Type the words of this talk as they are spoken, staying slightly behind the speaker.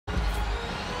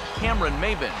Cameron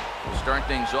Maben will start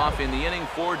things off in the inning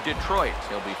for Detroit.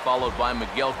 He'll be followed by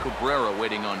Miguel Cabrera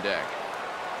waiting on deck.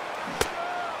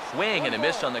 Swing and a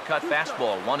miss on the cut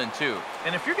fastball, 1-2.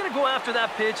 And if you're going to go after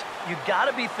that pitch, you got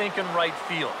to be thinking right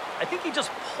field. I think he just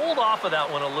pulled off of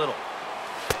that one a little.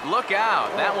 Look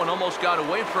out. That one almost got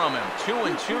away from him.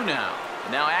 2-2 now.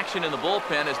 Now action in the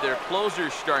bullpen as their closer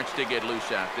starts to get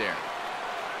loose out there.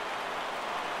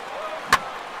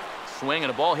 Swing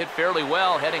and a ball hit fairly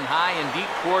well, heading high and deep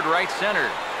toward right center.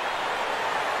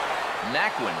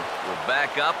 Naquin will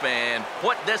back up and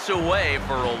put this away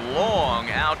for a long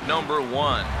out, number 1.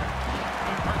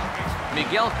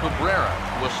 Miguel Cabrera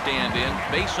will stand in,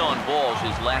 base on balls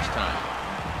his last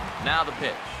time. Now the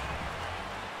pitch.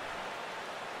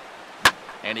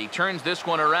 And he turns this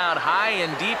one around high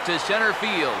and deep to center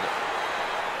field.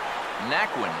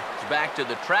 Naquin is back to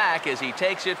the track as he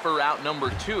takes it for out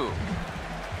number 2.